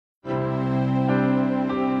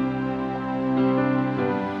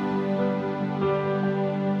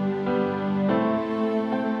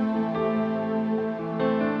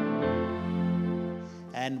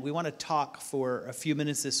we want to talk for a few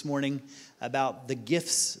minutes this morning about the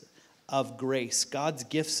gifts of grace, God's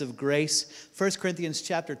gifts of grace. 1 Corinthians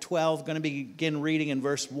chapter 12, going to begin reading in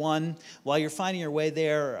verse 1. While you're finding your way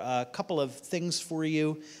there, a couple of things for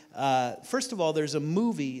you. First of all, there's a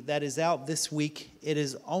movie that is out this week. It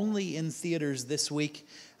is only in theaters this week.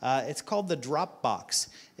 It's called The Dropbox.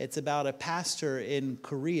 It's about a pastor in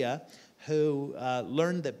Korea who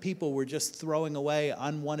learned that people were just throwing away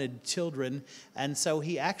unwanted children. And so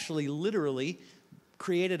he actually literally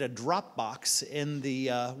created a drop box in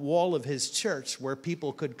the wall of his church where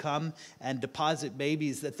people could come and deposit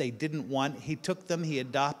babies that they didn't want. He took them, he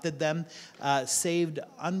adopted them, saved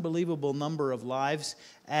unbelievable number of lives.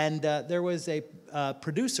 And there was a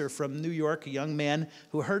producer from New York, a young man,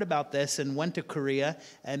 who heard about this and went to Korea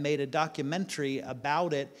and made a documentary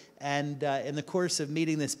about it. And in the course of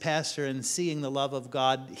meeting this pastor and seeing the love of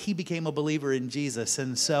God, he became a believer in Jesus.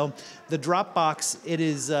 And so the Dropbox, it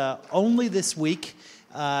is only this week.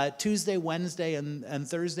 Tuesday, Wednesday, and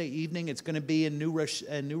Thursday evening. It's going to be in New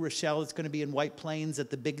Rochelle. It's going to be in White Plains at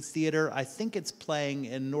the big theater. I think it's playing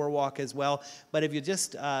in Norwalk as well. But if you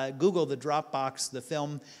just Google The Dropbox, the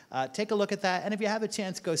film, take a look at that. And if you have a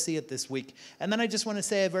chance, go see it this week. And then I just want to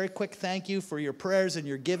say a very quick thank you for your prayers and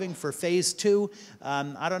your giving for Phase 2.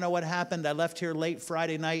 I don't know what happened. I left here late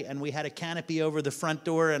Friday night, and we had a canopy over the front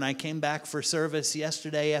door, and I came back for service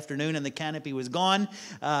yesterday afternoon, and the canopy was gone.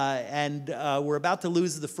 And we're about to lose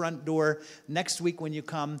the front door. Next week when you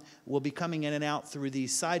come, we'll be coming in and out through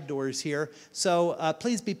these side doors here. So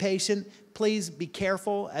please be patient. Please be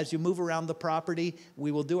careful as you move around the property.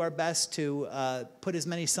 We will do our best to put as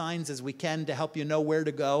many signs as we can to help you know where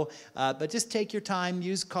to go. But just take your time,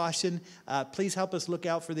 use caution. Please help us look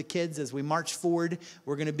out for the kids as we march forward.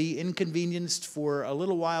 We're going to be inconvenienced for a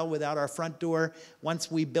little while without our front door. Once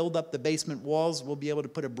we build up the basement walls, we'll be able to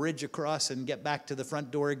put a bridge across and get back to the front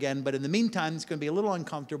door again. But in the meantime, it's going to be a little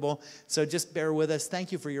uncomfortable. So just bear with us.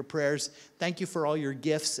 Thank you for your prayers. Thank you for all your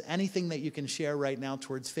gifts. Anything that you can share right now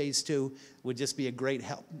towards Phase 2 would just be a great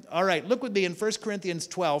help. All right, look with me in 1 Corinthians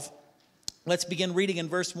 12. Let's begin reading in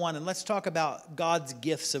verse 1, and let's talk about God's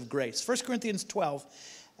gifts of grace. 1 Corinthians 12,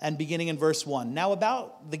 and beginning in verse 1. Now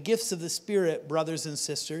about the gifts of the Spirit, brothers and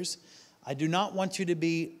sisters, I do not want you to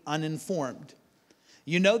be uninformed.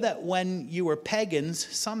 You know that when you were pagans,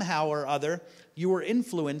 somehow or other, you were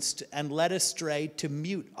influenced and led astray to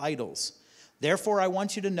mute idols. Therefore, I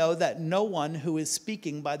want you to know that no one who is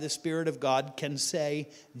speaking by the Spirit of God can say,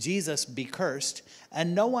 Jesus be cursed,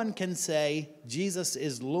 and no one can say, Jesus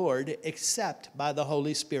is Lord, except by the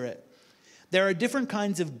Holy Spirit. There are different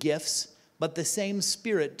kinds of gifts, but the same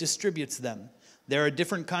Spirit distributes them. There are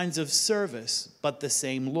different kinds of service, but the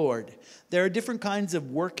same Lord. There are different kinds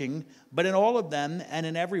of working, but in all of them and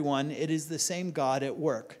in everyone, it is the same God at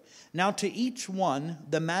work. Now to each one,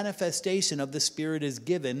 the manifestation of the Spirit is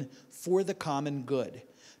given for the common good.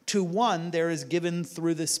 To one, there is given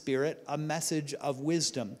through the Spirit a message of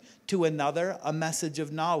wisdom. To another, a message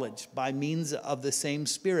of knowledge by means of the same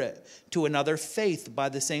Spirit. To another, faith by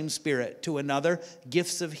the same Spirit. To another,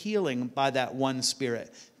 gifts of healing by that one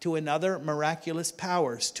Spirit. To another, miraculous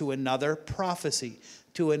powers. To another, prophecy.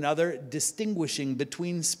 To another, distinguishing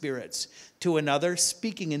between spirits. To another,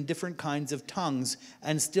 speaking in different kinds of tongues.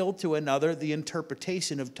 And still to another, the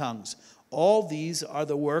interpretation of tongues. All these are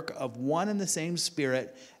the work of one and the same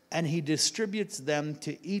Spirit, and he distributes them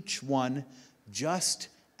to each one just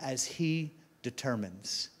as he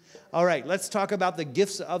determines. All right, let's talk about the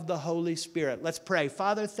gifts of the Holy Spirit. Let's pray.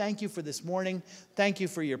 Father, thank you for this morning. Thank you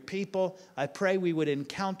for your people. I pray we would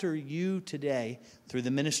encounter you today through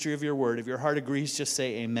the ministry of your word. If your heart agrees, just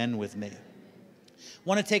say amen with me. I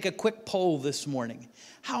want to take a quick poll this morning.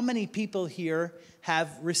 How many people here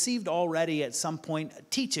have received already at some point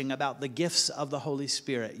teaching about the gifts of the Holy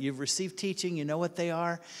Spirit? You've received teaching, you know what they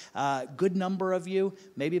are. Good number of you,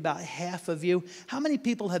 maybe about half of you. How many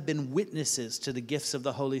people have been witnesses to the gifts of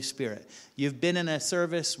the Holy Spirit? You've been in a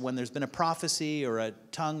service when there's been a prophecy or a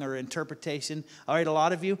tongue or interpretation. All right, a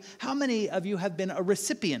lot of you. How many of you have been a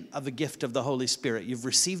recipient of a gift of the Holy Spirit? You've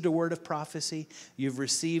received a word of prophecy. You've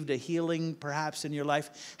received a healing perhaps in your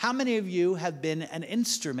life. How many of you have been an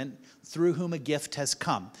instrument through whom a gift has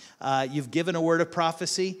come? You've given a word of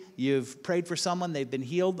prophecy. You've prayed for someone. They've been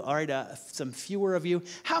healed. All right, some fewer of you.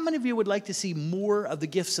 How many of you would like to see more of the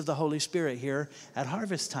gifts of the Holy Spirit here at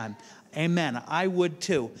harvest time? Amen. I would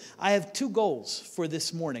too. I have two goals for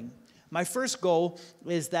this morning. My first goal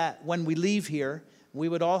is that when we leave here, we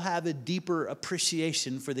would all have a deeper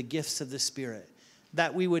appreciation for the gifts of the Spirit,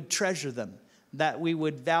 that we would treasure them, that we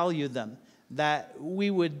would value them, that we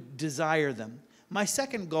would desire them. My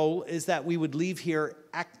second goal is that we would leave here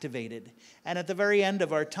activated. And at the very end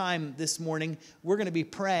of our time this morning, we're going to be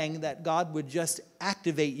praying that God would just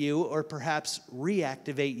activate you, or perhaps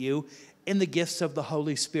reactivate you, in the gifts of the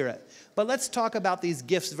Holy Spirit. But let's talk about these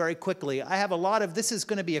gifts very quickly. I have this is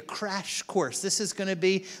going to be a crash course. This is going to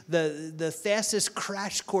be the fastest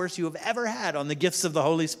crash course you have ever had on the gifts of the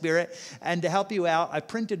Holy Spirit. And to help you out, I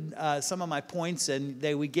printed some of my points, and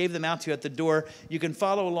we gave them out to you at the door. You can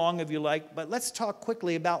follow along if you like, but let's talk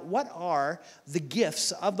quickly about what are the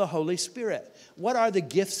gifts of the Holy Spirit. What are the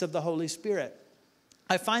gifts of the Holy Spirit?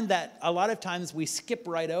 I find that a lot of times we skip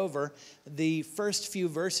right over the first few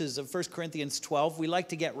verses of 1 Corinthians 12. We like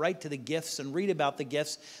to get right to the gifts and read about the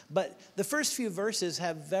gifts. But the first few verses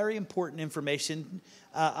have very important information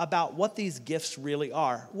about what these gifts really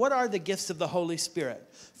are. What are the gifts of the Holy Spirit?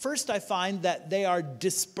 First, I find that they are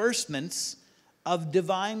disbursements of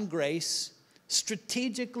divine grace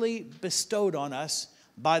strategically bestowed on us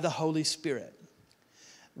by the Holy Spirit.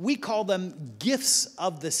 We call them gifts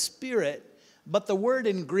of the Spirit, but the word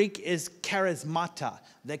in Greek is charismata.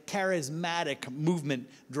 The charismatic movement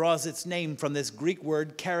draws its name from this Greek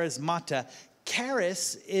word charismata.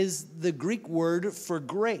 Charis is the Greek word for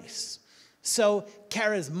grace. So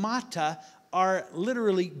charismata are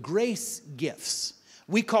literally grace gifts.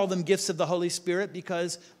 We call them gifts of the Holy Spirit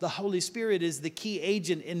because the Holy Spirit is the key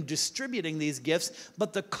agent in distributing these gifts,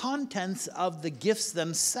 but the contents of the gifts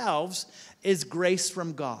themselves is grace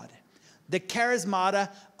from God. The charismata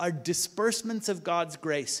are disbursements of God's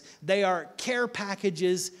grace. They are care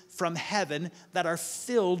packages from heaven that are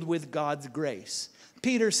filled with God's grace.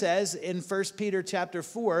 Peter says in 1 Peter chapter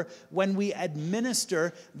 4, when we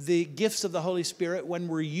administer the gifts of the Holy Spirit, when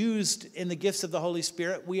we're used in the gifts of the Holy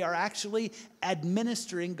Spirit, we are actually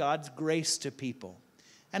administering God's grace to people.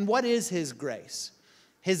 And what is His grace?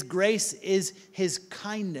 His grace is His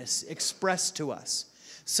kindness expressed to us.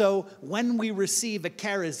 So when we receive a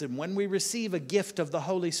charism, when we receive a gift of the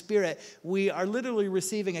Holy Spirit, we are literally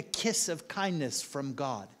receiving a kiss of kindness from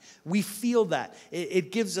God. We feel that.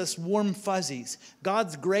 It gives us warm fuzzies.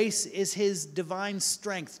 God's grace is His divine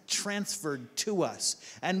strength transferred to us.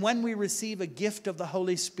 And when we receive a gift of the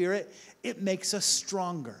Holy Spirit, it makes us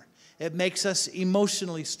stronger. It makes us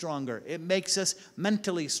emotionally stronger. It makes us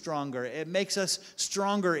mentally stronger. It makes us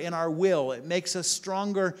stronger in our will. It makes us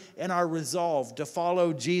stronger in our resolve to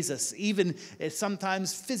follow Jesus. Even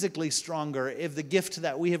sometimes physically stronger if the gift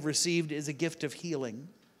that we have received is a gift of healing.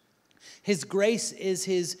 His grace is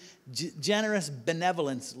His generous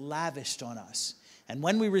benevolence lavished on us. And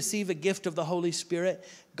when we receive a gift of the Holy Spirit,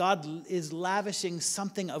 God is lavishing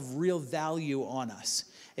something of real value on us.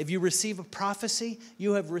 If you receive a prophecy,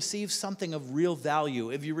 you have received something of real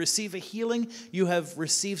value. If you receive a healing, you have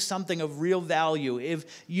received something of real value.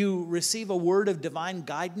 If you receive a word of divine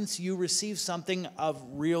guidance, you receive something of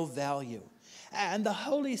real value. And the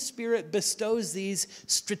Holy Spirit bestows these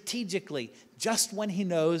strategically, just when He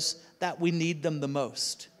knows that we need them the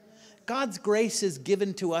most. God's grace is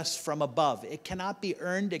given to us from above. It cannot be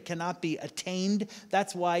earned. It cannot be attained.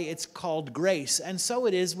 That's why it's called grace. And so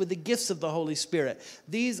it is with the gifts of the Holy Spirit.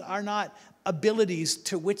 These are not abilities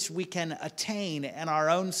to which we can attain in our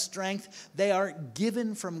own strength. They are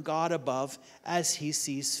given from God above as He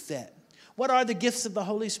sees fit. What are the gifts of the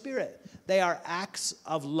Holy Spirit? They are acts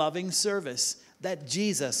of loving service that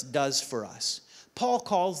Jesus does for us. Paul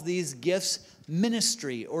calls these gifts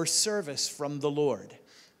ministry or service from the Lord.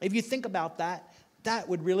 If you think about that, that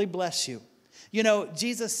would really bless you. You know,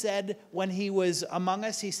 Jesus said when He was among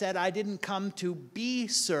us, He said, I didn't come to be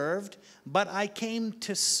served, but I came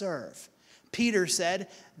to serve. Peter said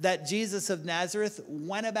that Jesus of Nazareth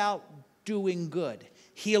went about doing good,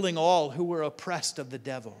 healing all who were oppressed of the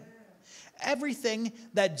devil. Everything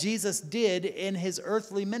that Jesus did in His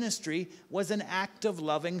earthly ministry was an act of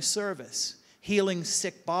loving service, healing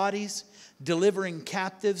sick bodies, delivering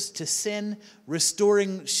captives to sin,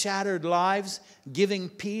 restoring shattered lives, giving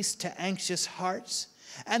peace to anxious hearts.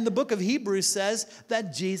 And the book of Hebrews says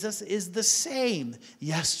that Jesus is the same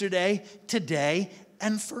yesterday, today,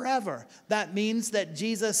 and forever. That means that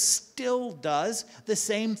Jesus still does the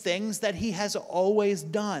same things that He has always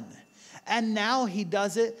done. And now He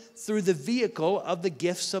does it through the vehicle of the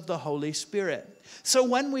gifts of the Holy Spirit. So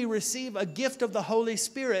when we receive a gift of the Holy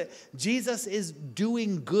Spirit, Jesus is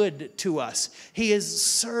doing good to us. He is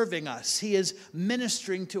serving us. He is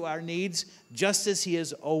ministering to our needs just as He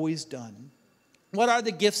has always done. What are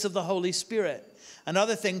the gifts of the Holy Spirit?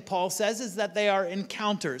 Another thing Paul says is that they are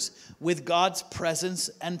encounters with God's presence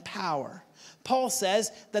and power. Paul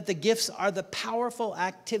says that the gifts are the powerful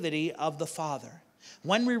activity of the Father.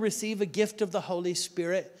 When we receive a gift of the Holy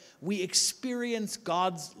Spirit, we experience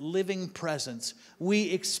God's living presence.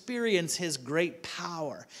 We experience his great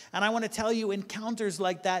power. And I want to tell you, encounters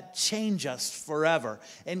like that change us forever.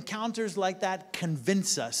 Encounters like that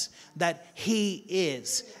convince us that he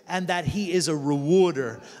is, and that he is a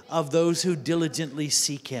rewarder of those who diligently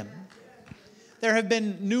seek him. There have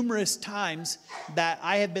been numerous times that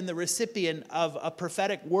I have been the recipient of a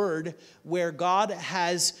prophetic word where God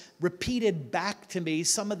has repeated back to me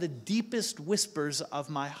some of the deepest whispers of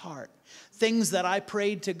my heart. Things that I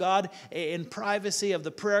prayed to God in privacy of the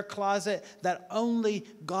prayer closet that only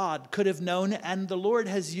God could have known. And the Lord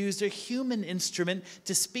has used a human instrument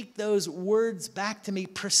to speak those words back to me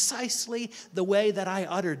precisely the way that I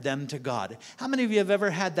uttered them to God. How many of you have ever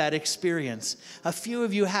had that experience? A few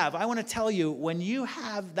of you have. I want to tell you, when you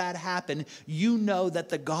have that happen, you know that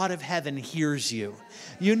the God of heaven hears you.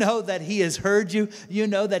 You know that he has heard you. You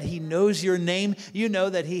know that he knows your name. You know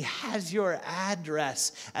that he has your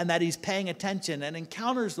address and that he's paying attention. And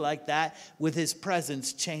encounters like that with his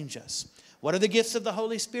presence change us. What are the gifts of the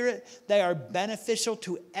Holy Spirit? They are beneficial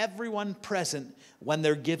to everyone present when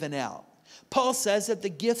they're given out. Paul says that the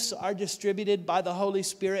gifts are distributed by the Holy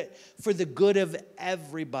Spirit for the good of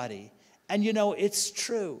everybody. And you know, it's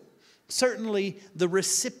true. Certainly the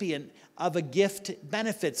recipient of a gift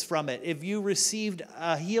benefits from it. If you received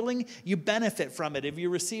a healing, you benefit from it. If you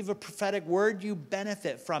receive a prophetic word, you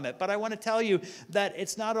benefit from it. But I want to tell you that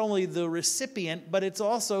it's not only the recipient, but it's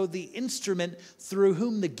also the instrument through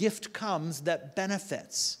whom the gift comes that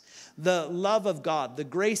benefits. The love of God, the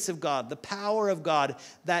grace of God, the power of God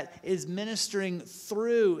that is ministering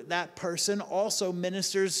through that person also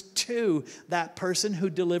ministers to that person who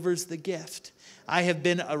delivers the gift. I have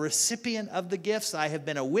been a recipient of the gifts. I have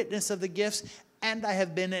been a witness of the gifts. And I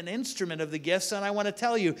have been an instrument of the gifts. And I want to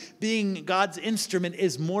tell you, being God's instrument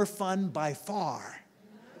is more fun by far.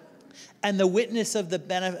 And the witness of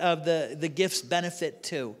the gifts benefit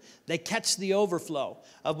too. They catch the overflow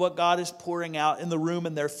of what God is pouring out in the room,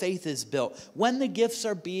 and their faith is built. When the gifts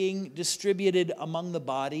are being distributed among the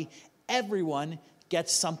body, everyone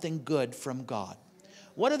gets something good from God.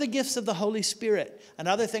 What are the gifts of the Holy Spirit?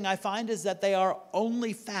 Another thing I find is that they are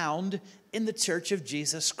only found in the church of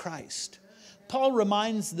Jesus Christ. Paul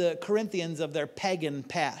reminds the Corinthians of their pagan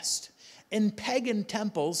past. In pagan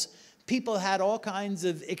temples, people had all kinds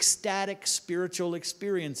of ecstatic spiritual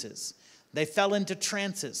experiences. They fell into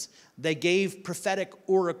trances. They gave prophetic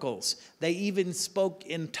oracles. They even spoke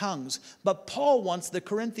in tongues. But Paul wants the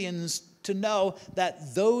Corinthians to know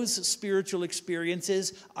that those spiritual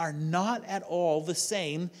experiences are not at all the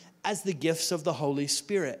same as the gifts of the Holy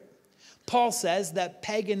Spirit. Paul says that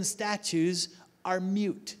pagan statues are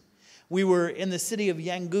mute. We were in the city of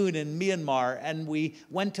Yangon in Myanmar, and we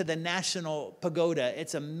went to the National Pagoda.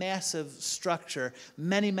 It's a massive structure,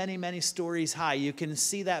 many, many, many stories high. You can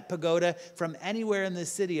see that pagoda from anywhere in the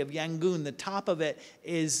city of Yangon. The top of it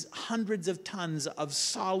is hundreds of tons of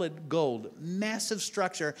solid gold, massive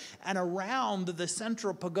structure. And around the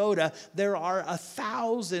central pagoda, there are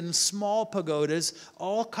 1,000 small pagodas,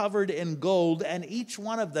 all covered in gold, and each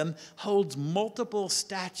one of them holds multiple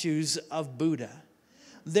statues of Buddha.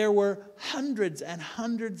 There were hundreds and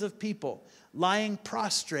hundreds of people lying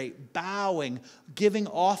prostrate, bowing, giving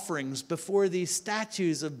offerings before these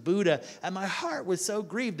statues of Buddha. And my heart was so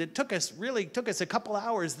grieved. It took us a couple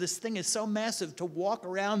hours. This thing is so massive to walk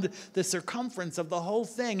around the circumference of the whole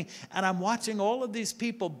thing. And I'm watching all of these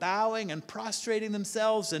people bowing and prostrating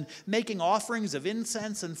themselves and making offerings of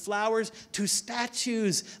incense and flowers to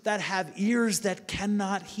statues that have ears that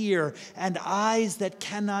cannot hear and eyes that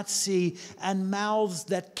cannot see and mouths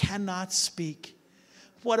that cannot speak.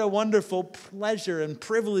 What a wonderful pleasure and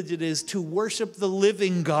privilege it is to worship the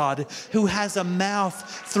living God who has a mouth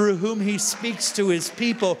through whom he speaks to his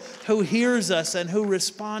people, who hears us and who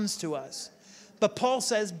responds to us. But Paul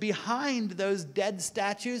says behind those dead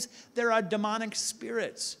statues, there are demonic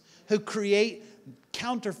spirits who create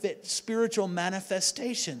counterfeit spiritual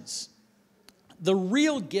manifestations. The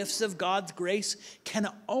real gifts of God's grace can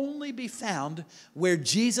only be found where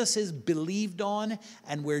Jesus is believed on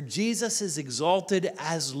and where Jesus is exalted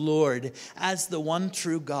as Lord, as the one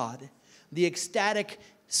true God. The ecstatic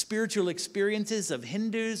spiritual experiences of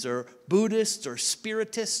Hindus or Buddhists or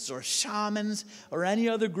Spiritists or shamans or any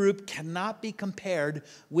other group cannot be compared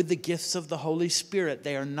with the gifts of the Holy Spirit.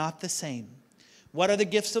 They are not the same. What are the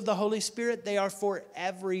gifts of the Holy Spirit? They are for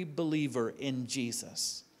every believer in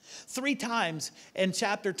Jesus. 3 times in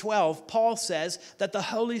chapter 12, Paul says that the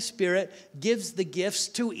Holy Spirit gives the gifts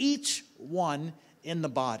to each one in the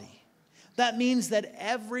body. That means that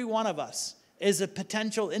every one of us is a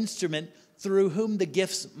potential instrument through whom the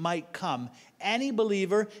gifts might come. Any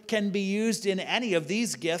believer can be used in any of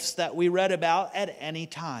these gifts that we read about at any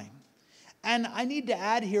time. And I need to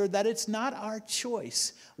add here that it's not our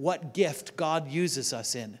choice what gift God uses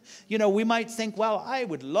us in. You know, we might think, well, I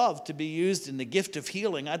would love to be used in the gift of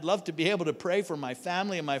healing. I'd love to be able to pray for my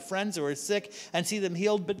family and my friends who are sick and see them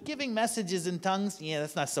healed. But giving messages in tongues, yeah,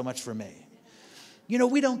 that's not so much for me. You know,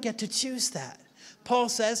 we don't get to choose that. Paul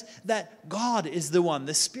says that God is the one,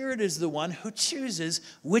 the Spirit is the one who chooses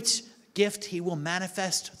which gift he will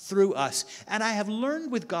manifest through us. And I have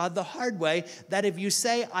learned with God the hard way that if you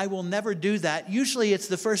say, I will never do that, usually it's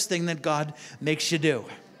the first thing that God makes you do.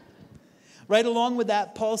 Right along with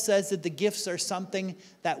that, Paul says that the gifts are something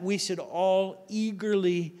that we should all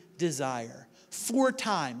eagerly desire. 4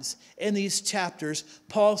 times in these chapters,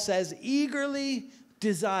 Paul says, eagerly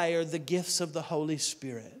desire the gifts of the Holy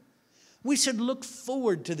Spirit. We should look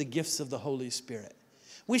forward to the gifts of the Holy Spirit.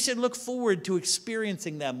 We should look forward to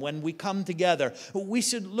experiencing them when we come together. We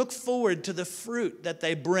should look forward to the fruit that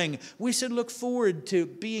they bring. We should look forward to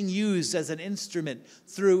being used as an instrument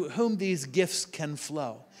through whom these gifts can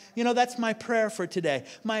flow. You know, that's my prayer for today.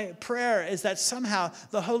 My prayer is that somehow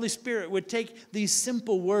the Holy Spirit would take these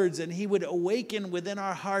simple words and he would awaken within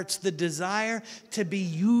our hearts the desire to be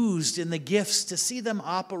used in the gifts, to see them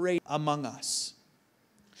operate among us.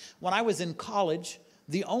 When I was in college,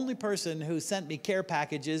 the only person who sent me care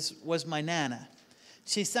packages was my Nana.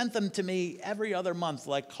 She sent them to me every other month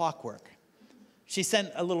like clockwork. She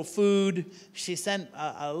sent a little food. She sent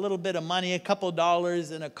a little bit of money, a couple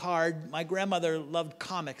dollars in a card. My grandmother loved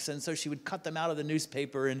comics, and so she would cut them out of the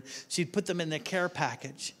newspaper, and she'd put them in the care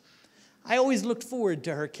package. I always looked forward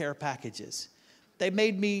to her care packages. They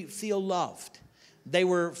made me feel loved. They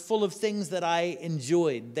were full of things that I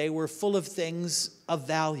enjoyed. They were full of things of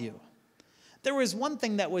value. There was one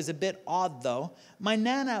thing that was a bit odd, though. My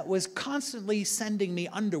Nana was constantly sending me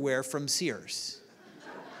underwear from Sears.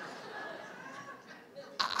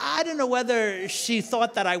 I don't know whether she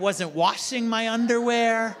thought that I wasn't washing my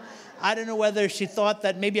underwear. I don't know whether she thought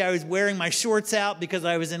that maybe I was wearing my shorts out because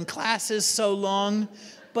I was in classes so long.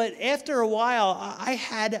 But after a while, I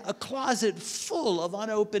had a closet full of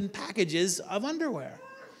unopened packages of underwear.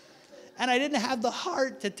 And I didn't have the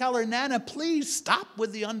heart to tell her, Nana, please stop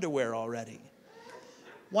with the underwear already.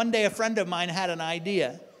 One day, a friend of mine had an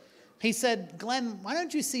idea. He said, Glenn, why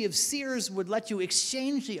don't you see if Sears would let you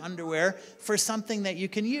exchange the underwear for something that you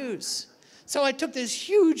can use? So I took this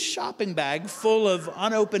huge shopping bag full of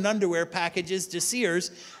unopened underwear packages to Sears,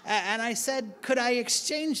 and I said, could I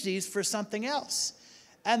exchange these for something else?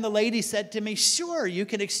 And the lady said to me, sure, you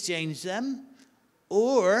can exchange them,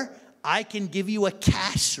 or I can give you a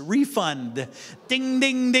cash refund. Ding,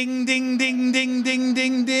 ding, ding, ding, ding, ding, ding,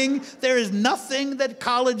 ding, ding. There is nothing that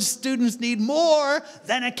college students need more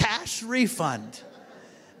than a cash refund.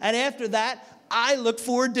 And after that, I look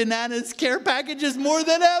forward to Nana's care packages more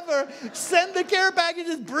than ever. Send the care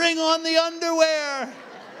packages, bring on the underwear.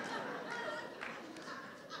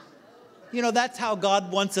 You know, that's how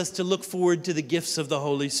God wants us to look forward to the gifts of the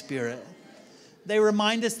Holy Spirit. They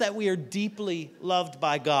remind us that we are deeply loved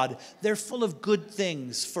by God. They're full of good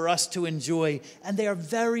things for us to enjoy, and they are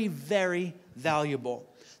very, very valuable.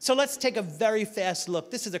 So let's take a very fast look.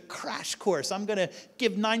 This is a crash course. I'm going to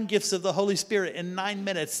give 9 gifts of the Holy Spirit in 9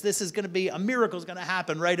 minutes. This is going to be, a miracle is going to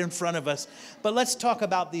happen right in front of us. But let's talk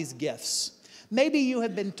about these gifts. Maybe you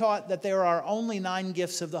have been taught that there are only 9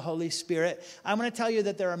 gifts of the Holy Spirit. I'm going to tell you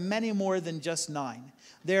that there are many more than just 9.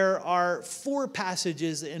 There are 4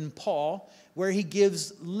 passages in Paul where he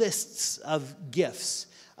gives lists of gifts.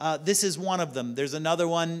 This is one of them. There's another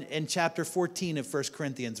one in chapter 14 of 1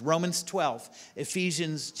 Corinthians, Romans 12,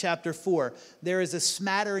 Ephesians chapter 4. There is a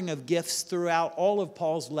smattering of gifts throughout all of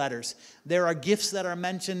Paul's letters. There are gifts that are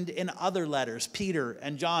mentioned in other letters. Peter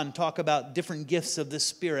and John talk about different gifts of the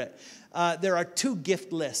Spirit. There are 2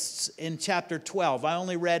 gift lists in chapter 12. I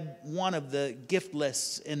only read one of the gift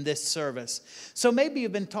lists in this service. So maybe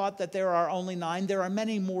you've been taught that there are only 9. There are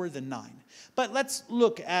many more than 9. But let's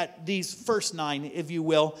look at these first 9, if you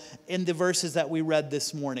will, in the verses that we read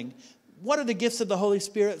this morning. What are the gifts of the Holy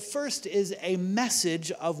Spirit? First is a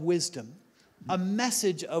message of wisdom. A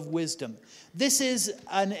message of wisdom. This is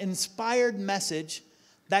an inspired message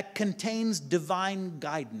that contains divine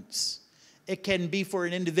guidance. It can be for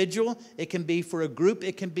an individual, it can be for a group,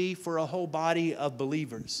 it can be for a whole body of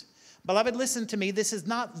believers. Beloved, listen to me. This is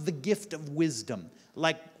not the gift of wisdom,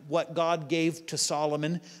 like what God gave to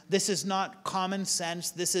Solomon. This is not common sense.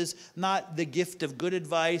 This is not the gift of good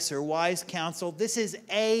advice or wise counsel. This is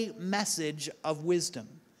a message of wisdom.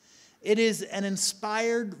 It is an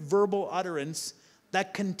inspired verbal utterance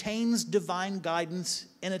that contains divine guidance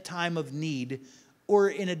in a time of need or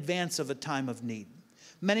in advance of a time of need.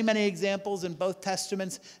 Many, many examples in both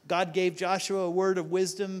Testaments. God gave Joshua a word of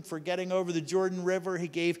wisdom for getting over the Jordan River. He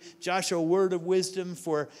gave Joshua a word of wisdom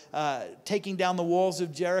for taking down the walls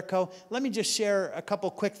of Jericho. Let me just share a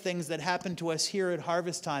couple quick things that happened to us here at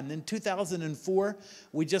Harvest Time. In 2004,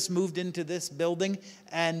 we just moved into this building,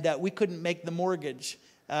 and we couldn't make the mortgage.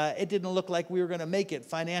 It didn't look like we were going to make it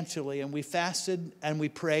financially, and we fasted and we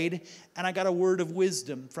prayed, and I got a word of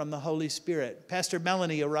wisdom from the Holy Spirit. Pastor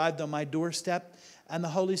Melanie arrived on my doorstep, and the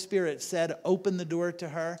Holy Spirit said, open the door to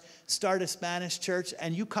her, start a Spanish church,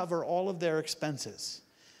 and you cover all of their expenses.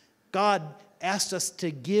 God asked us to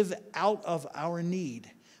give out of our need.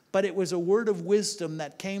 But it was a word of wisdom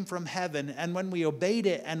that came from heaven. And when we obeyed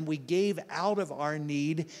it and we gave out of our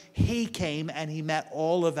need, he came and he met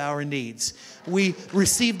all of our needs. We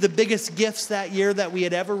received the biggest gifts that year that we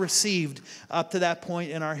had ever received up to that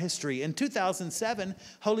point in our history. In 2007,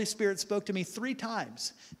 Holy Spirit spoke to me 3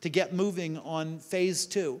 times to get moving on phase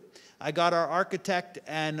 2. I got our architect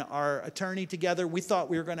and our attorney together. We thought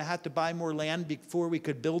we were going to have to buy more land before we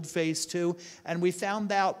could build phase 2. And we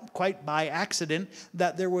found out quite by accident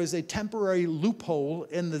that there was a temporary loophole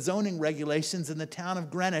in the zoning regulations in the town of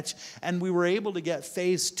Greenwich. And we were able to get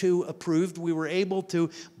phase 2 approved. We were able to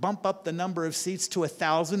bump up the number of seats to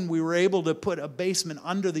 1,000. We were able to put a basement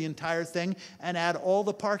under the entire thing and add all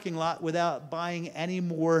the parking lot without buying any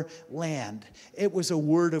more land. It was a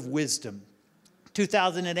word of wisdom.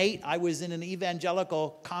 2008, I was in an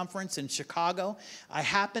evangelical conference in Chicago.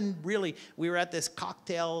 We were at this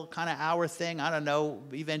cocktail kind of hour thing. I don't know,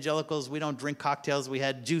 evangelicals, we don't drink cocktails. We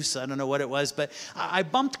had juice. I don't know what it was. But I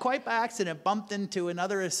bumped quite by accident, bumped into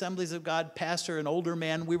another Assemblies of God pastor, an older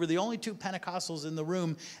man. We were the only 2 Pentecostals in the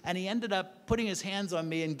room. And he ended up putting his hands on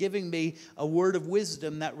me and giving me a word of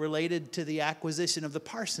wisdom that related to the acquisition of the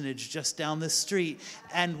parsonage just down the street.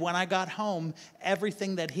 And when I got home,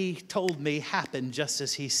 everything that he told me happened just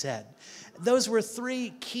as he said. Those were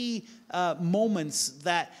 3 key moments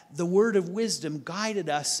that the word of wisdom guided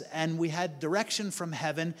us, and we had direction from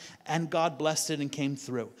heaven, and God blessed it and came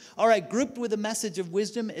through. All right, grouped with a message of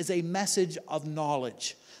wisdom is a message of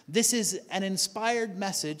knowledge. This is an inspired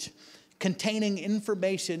message containing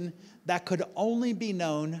information that could only be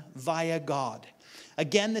known via God.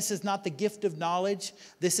 Again, this is not the gift of knowledge.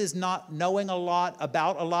 This is not knowing a lot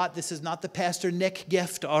about a lot. This is not the Pastor Nick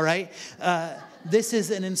gift, all right? This is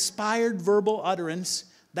an inspired verbal utterance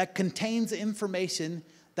that contains information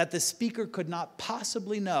that the speaker could not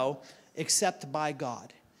possibly know except by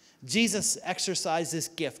God. Jesus exercised this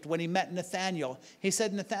gift when he met Nathanael. He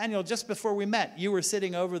said, Nathanael, just before we met, you were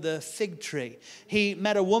sitting over the fig tree. He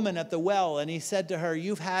met a woman at the well, and he said to her,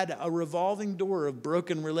 you've had a revolving door of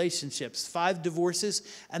broken relationships, 5 divorces,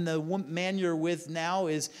 and the man you're with now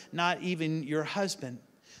is not even your husband.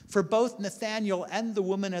 For both Nathanael and the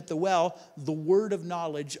woman at the well, the word of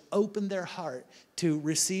knowledge opened their heart to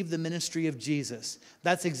receive the ministry of Jesus.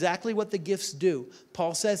 That's exactly what the gifts do.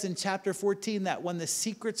 Paul says in chapter 14 that when the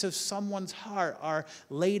secrets of someone's heart are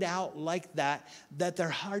laid out like that, that their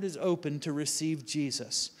heart is open to receive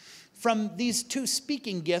Jesus. From these 2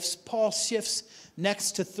 speaking gifts, Paul shifts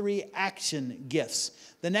next to 3 action gifts.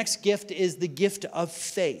 The next gift is the gift of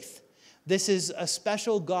faith. This is a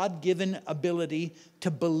special God-given ability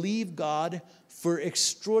to believe God for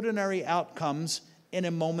extraordinary outcomes in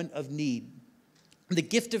a moment of need. The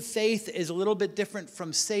gift of faith is a little bit different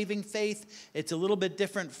from saving faith. It's a little bit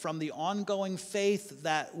different from the ongoing faith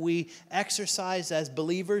that we exercise as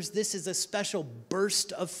believers. This is a special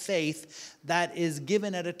burst of faith that is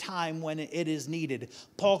given at a time when it is needed.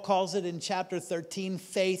 Paul calls it in chapter 13,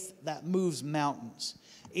 faith that moves mountains.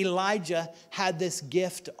 Elijah had this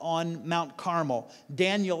gift on Mount Carmel.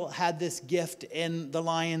 Daniel had this gift in the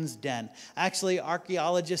lion's den. Actually,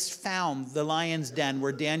 archaeologists found the lion's den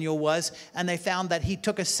where Daniel was, and they found that he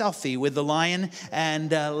took a selfie with the lion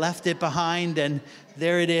and left it behind, and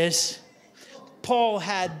there it is. Paul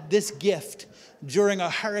had this gift during a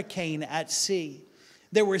hurricane at sea.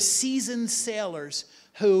 There were seasoned sailors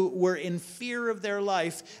who were in fear of their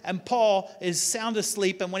life, and Paul is sound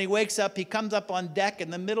asleep, and when he wakes up, he comes up on deck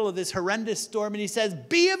in the middle of this horrendous storm, and he says,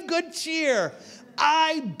 be of good cheer.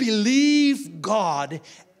 I believe God,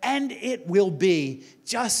 and it will be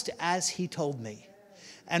just as he told me.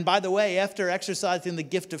 And by the way, after exercising the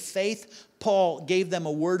gift of faith, Paul gave them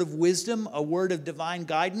a word of wisdom, a word of divine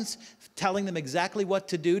guidance, telling them exactly what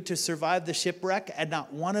to do to survive the shipwreck, and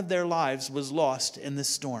not one of their lives was lost in this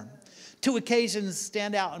storm. Two occasions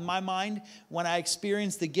stand out in my mind when I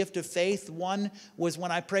experienced the gift of faith. One was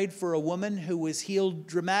when I prayed for a woman who was healed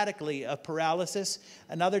dramatically of paralysis.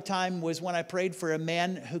 Another time was when I prayed for a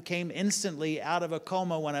man who came instantly out of a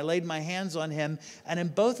coma when I laid my hands on him. And in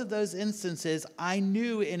both of those instances, I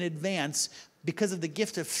knew in advance, because of the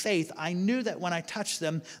gift of faith, I knew that when I touched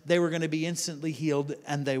them, they were going to be instantly healed,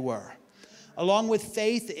 and they were. Along with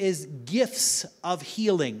faith is gifts of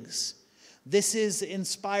healings. This is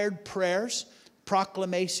inspired prayers,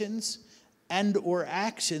 proclamations, and or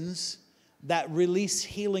actions that release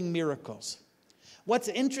healing miracles. What's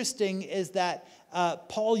interesting is that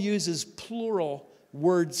Paul uses plural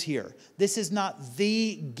words here. This is not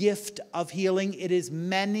the gift of healing. It is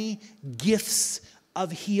many gifts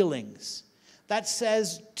of healings. That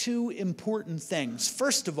says two important things.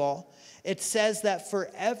 First of all, it says that for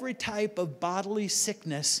every type of bodily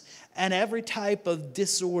sickness and every type of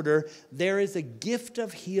disorder, there is a gift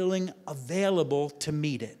of healing available to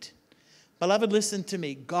meet it. Beloved, listen to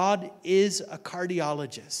me. God is a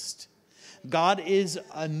cardiologist. God is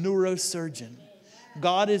a neurosurgeon.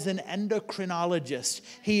 God is an endocrinologist.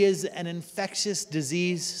 He is an infectious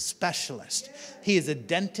disease specialist. He is a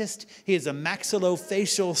dentist. He is a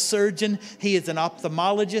maxillofacial surgeon. He is an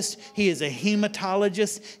ophthalmologist. He is a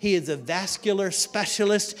hematologist. He is a vascular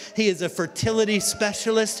specialist. He is a fertility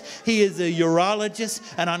specialist. He is a urologist,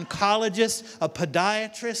 an oncologist, a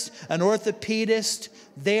podiatrist, an orthopedist.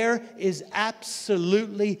 There is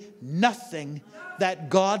absolutely nothing that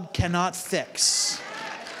God cannot fix.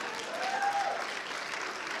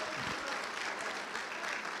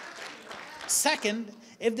 Second,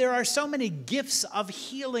 if there are so many gifts of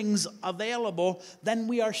healings available, then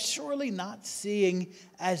we are surely not seeing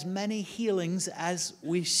as many healings as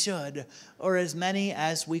we should, or as many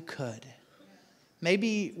as we could.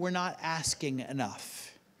 Maybe we're not asking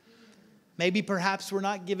enough. Maybe perhaps we're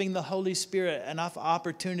not giving the Holy Spirit enough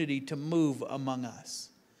opportunity to move among us.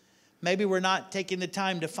 Maybe we're not taking the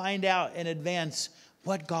time to find out in advance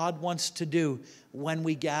what God wants to do when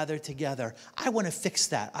we gather together. I want to fix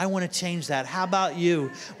that. I want to change that. How about you?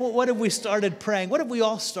 Well, what have we started praying? What have we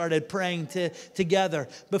all started praying together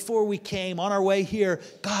before we came on our way here?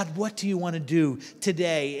 God, what do you want to do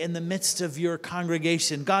today in the midst of your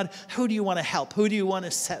congregation? God, who do you want to help? Who do you want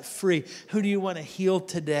to set free? Who do you want to heal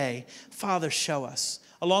today? Father, show us.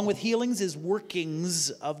 Along with healings is workings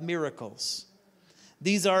of miracles.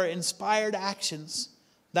 These are inspired actions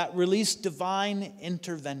that release divine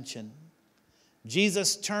intervention.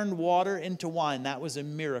 Jesus turned water into wine. That was a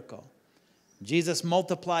miracle. Jesus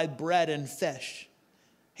multiplied bread and fish.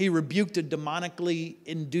 He rebuked a demonically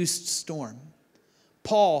induced storm.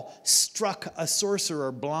 Paul struck a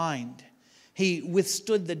sorcerer blind. He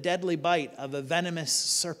withstood the deadly bite of a venomous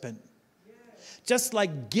serpent. Just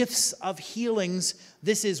like gifts of healings,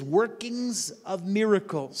 this is workings of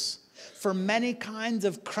miracles. For many kinds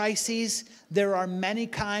of crises, there are many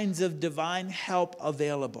kinds of divine help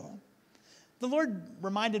available. The Lord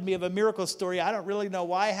reminded me of a miracle story. I don't really know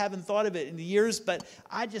why. I haven't thought of it in years, but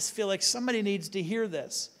I just feel like somebody needs to hear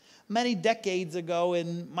this. Many decades ago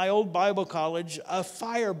in my old Bible college, a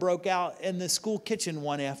fire broke out in the school kitchen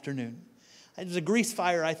one afternoon. It was a grease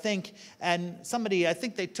fire, I think, and somebody, I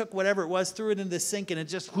think they took whatever it was, threw it in the sink, and it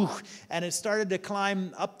just, and it started to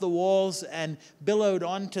climb up the walls and billowed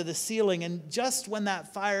onto the ceiling. And just when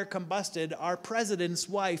that fire combusted, our president's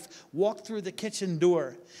wife walked through the kitchen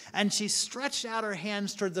door, and she stretched out her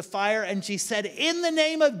hands toward the fire, and she said, "In the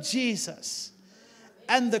name of Jesus."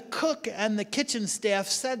 And the cook and the kitchen staff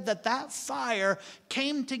said that that fire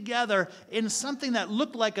came together in something that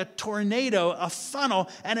looked like a tornado, a funnel,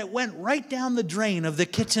 and it went right down the drain of the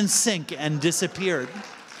kitchen sink and disappeared.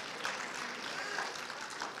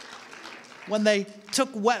 When they took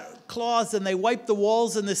wet cloths and they wiped the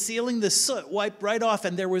walls and the ceiling, the soot wiped right off,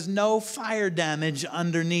 and there was no fire damage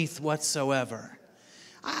underneath whatsoever.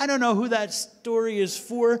 I don't know who that story is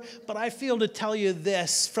for, but I feel to tell you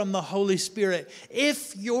this from the Holy Spirit.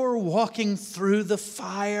 If you're walking through the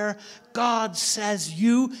fire, God says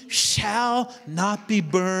you shall not be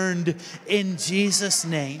burned in Jesus'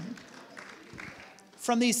 name.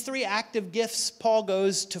 From these three active gifts, Paul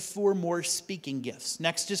goes to four more speaking gifts.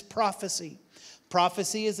 Next is prophecy.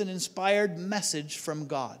 Prophecy is an inspired message from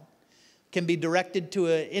God. It can be directed to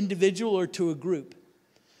an individual or to a group.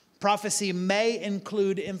 Prophecy may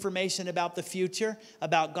include information about the future,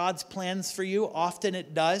 about God's plans for you. Often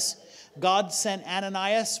it does. God sent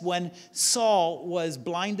Ananias when Saul was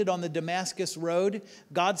blinded on the Damascus road.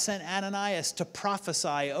 God sent Ananias to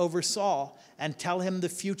prophesy over Saul. and tell him the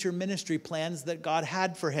future ministry plans that God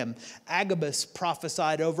had for him. Agabus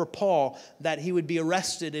prophesied over Paul that he would be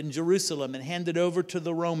arrested in Jerusalem and handed over to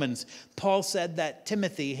the Romans. Paul said that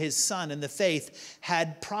Timothy, his son in the faith,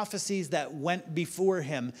 had prophecies that went before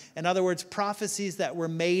him. In other words, prophecies that were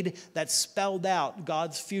made that spelled out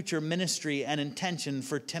God's future ministry and intention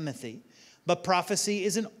for Timothy. But prophecy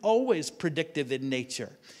isn't always predictive in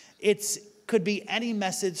nature. It could be any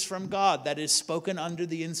message from God that is spoken under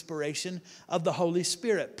the inspiration of the Holy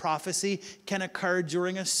Spirit. Prophecy can occur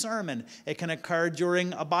during a sermon. It can occur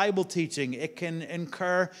during a Bible teaching. It can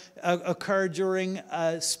occur during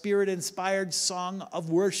a Spirit-inspired song of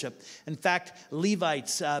worship. In fact,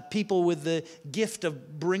 Levites, people with the gift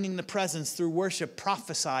of bringing the presence through worship,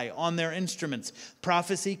 prophesy on their instruments.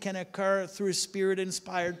 Prophecy can occur through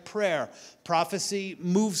Spirit-inspired prayer. Prophecy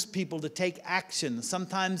moves people to take action,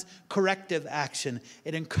 sometimes corrective action.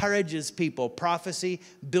 It encourages people. Prophecy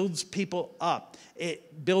builds people up.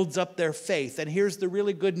 It builds up their faith. And here's the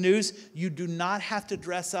really good news. You do not have to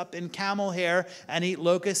dress up in camel hair and eat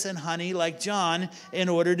locusts and honey like John in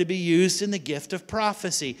order to be used in the gift of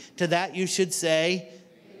prophecy. To that you should say,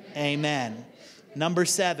 Amen. Number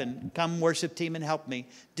 7, come worship team and help me.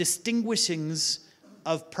 Distinguishings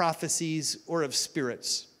of prophecies or of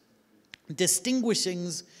spirits.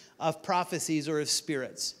 Distinguishings of prophecies or of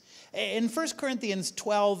spirits. In 1 Corinthians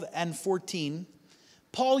 12 and 14,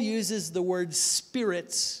 Paul uses the word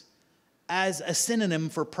spirits as a synonym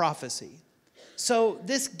for prophecy. So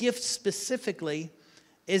this gift specifically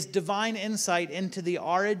is divine insight into the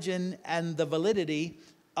origin and the validity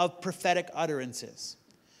of prophetic utterances.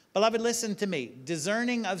 Beloved, listen to me.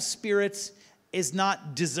 Discerning of spirits is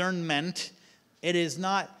not discernment. It is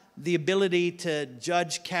not the ability to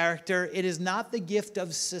judge character. It is not the gift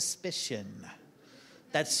of suspicion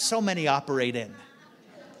that so many operate in.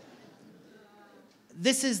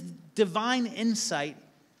 This is divine insight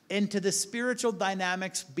into the spiritual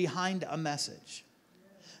dynamics behind a message.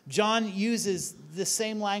 John uses the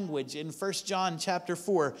same language in 1 John chapter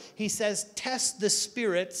 4. He says, test the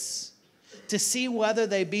spirits to see whether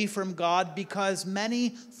they be from God, because many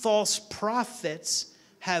false prophets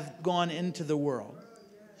have gone into the world.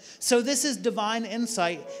 So this is divine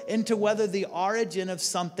insight into whether the origin of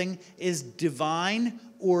something is divine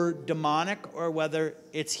or demonic, or whether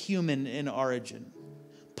it's human in origin.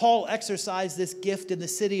 Paul exercised this gift in the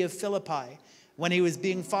city of Philippi when he was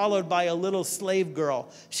being followed by a little slave girl.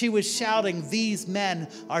 She was shouting, "These men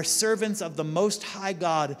are servants of the Most High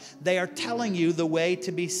God. They are telling you the way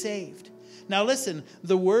to be saved." Now listen,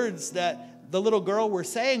 the words that the little girl were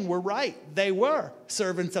saying were right. They were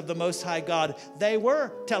servants of the Most High God. They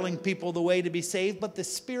were telling people the way to be saved, but the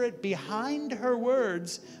spirit behind her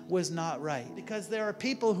words was not right. Because there are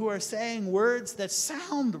people who are saying words that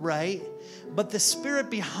sound right, but the spirit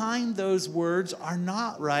behind those words are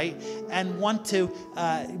not right and want to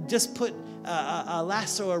just put a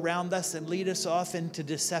lasso around us and lead us off into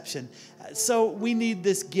deception. So we need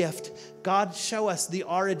this gift. God, show us the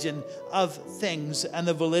origin of things and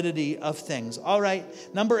the validity of things. All right,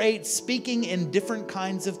 number 8, speaking in different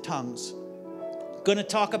kinds of tongues. Going to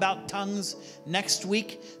talk about tongues next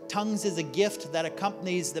week. Tongues is a gift that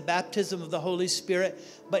accompanies the baptism of the Holy Spirit.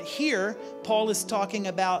 But here, Paul is talking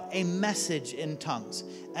about a message in tongues,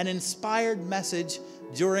 an inspired message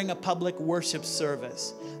during a public worship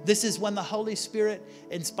service. This is when the Holy Spirit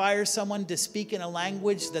inspires someone to speak in a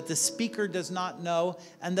language that the speaker does not know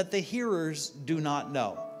and that the hearers do not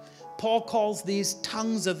know. Paul calls these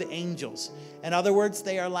tongues of angels. In other words,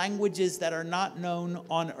 they are languages that are not known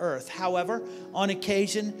on earth. However, on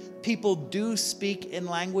occasion, people do speak in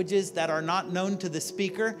languages that are not known to the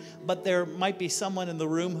speaker, but there might be someone in the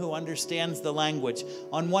room who understands the language.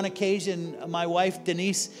 On one occasion, my wife,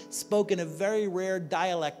 Denise, spoke in a very rare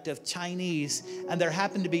dialect of Chinese, and there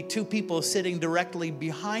happened to be 2 people sitting directly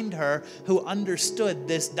behind her who understood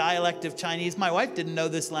this dialect of Chinese. My wife didn't know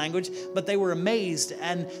this language, but they were amazed,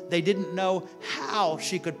 and they didn't know how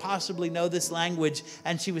she could possibly know this language,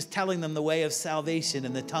 and she was telling them the way of salvation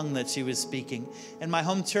in the tongue that she was speaking. In my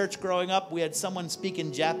home church growing up, we had someone speak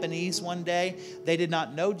in Japanese one day. They did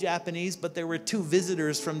not know Japanese, but there were 2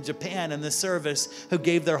 visitors from Japan in the service who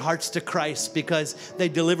gave their hearts to Christ because they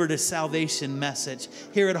delivered a salvation message.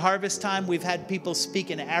 Here at Harvest Time, we've had people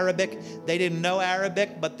speak in Arabic. They didn't know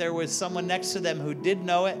Arabic, but there was someone next to them who did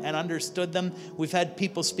know it and understood them. We've had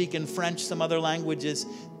people speak in French, some other languages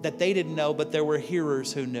that they didn't know, but there were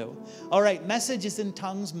hearers who knew. All right, messages in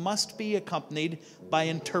tongues must be accompanied by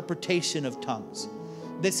interpretation of tongues.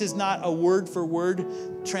 This is not a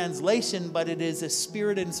word-for-word translation, but it is a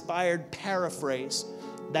spirit-inspired paraphrase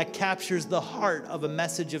that captures the heart of a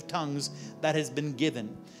message of tongues that has been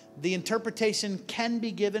given. The interpretation can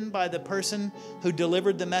be given by the person who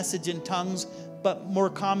delivered the message in tongues, but more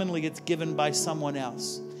commonly it's given by someone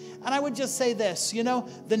else. And I would just say this,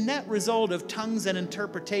 the net result of tongues and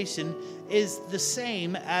interpretation is the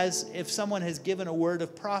same as if someone has given a word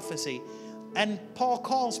of prophecy. And Paul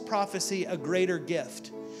calls prophecy a greater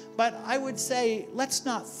gift. But I would say, let's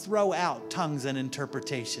not throw out tongues and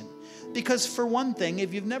interpretation. Because for one thing,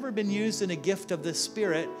 if you've never been used in a gift of the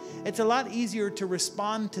Spirit, it's a lot easier to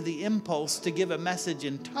respond to the impulse to give a message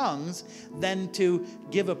in tongues than to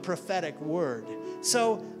give a prophetic word.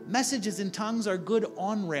 So messages in tongues are good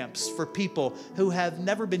on-ramps for people who have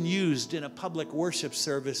never been used in a public worship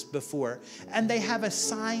service before. And they have a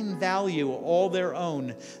sign value all their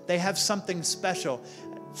own. They have something special.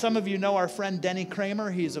 Some of you know our friend Denny Kramer.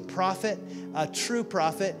 He's a prophet, a true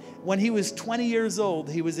prophet. When he was 20 years old,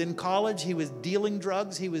 he was in college, he was dealing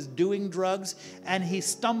drugs, he was doing drugs, and he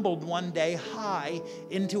stumbled one day high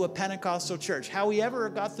into a Pentecostal church. How he ever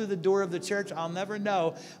got through the door of the church, I'll never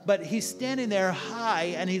know. But he's standing there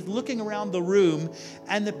high, and he's looking around the room,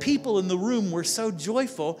 and the people in the room were so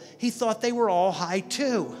joyful, he thought they were all high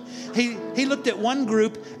too. He looked at one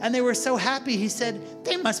group, and they were so happy, he said,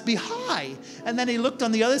 they must be high. And then he looked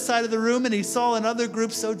on the other side of the room, and he saw another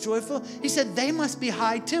group so joyful. He said, they must be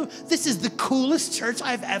high too. This is the coolest church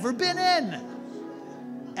I've ever been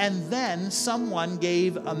in. And then someone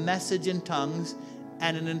gave a message in tongues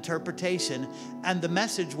and an interpretation, and the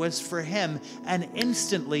message was for him. And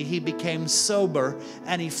instantly he became sober,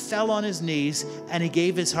 and he fell on his knees, and he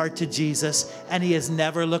gave his heart to Jesus, and he has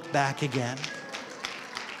never looked back again.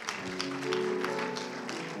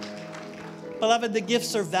 Beloved, the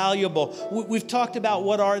gifts are valuable. We've talked about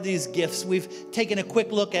what are these gifts. We've taken a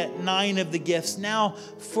quick look at 9 of the gifts. Now,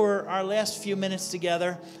 for our last few minutes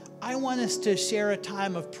together, I want us to share a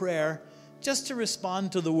time of prayer just to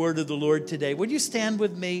respond to the word of the Lord today. Would you stand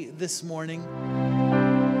with me this morning?